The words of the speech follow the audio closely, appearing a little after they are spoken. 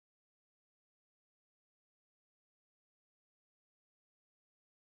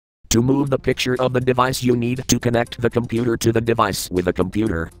To move the picture of the device, you need to connect the computer to the device with a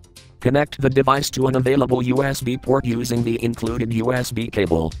computer. Connect the device to an available USB port using the included USB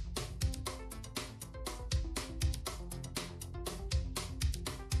cable.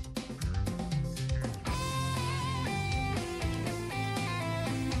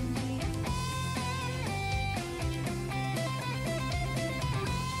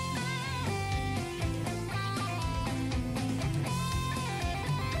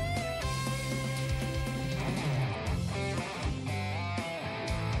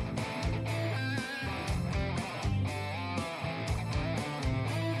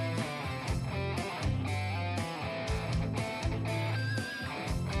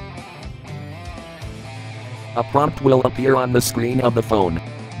 A prompt will appear on the screen of the phone.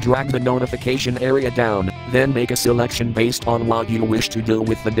 Drag the notification area down, then make a selection based on what you wish to do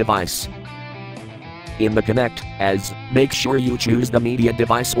with the device. In the Connect, make sure you choose the media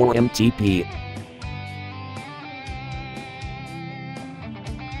device or MTP.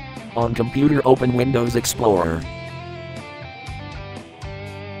 On computer, open Windows Explorer.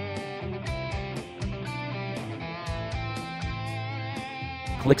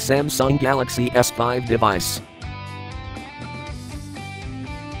 Click Samsung Galaxy S5 device.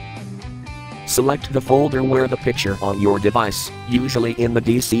 Select the folder where the picture on your device, usually in the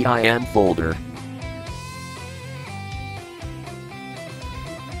DCIM folder.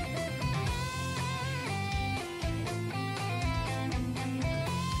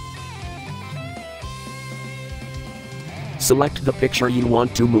 Select the picture you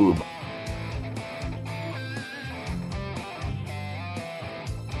want to move.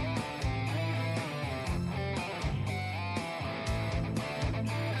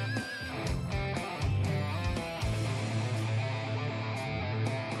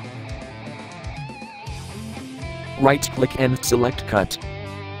 Right-click and select Cut.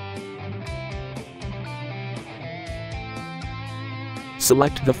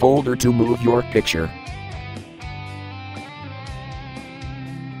 Select the folder to move your picture.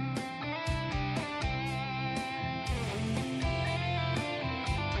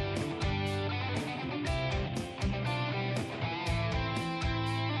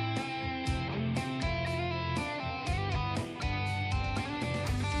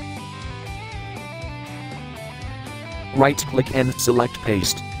 Right-click and select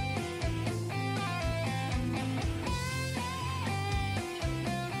Paste.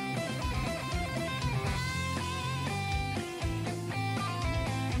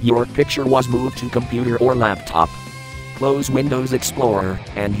 Your picture was moved to computer or laptop. Close Windows Explorer,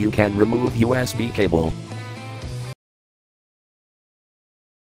 and you can remove USB cable.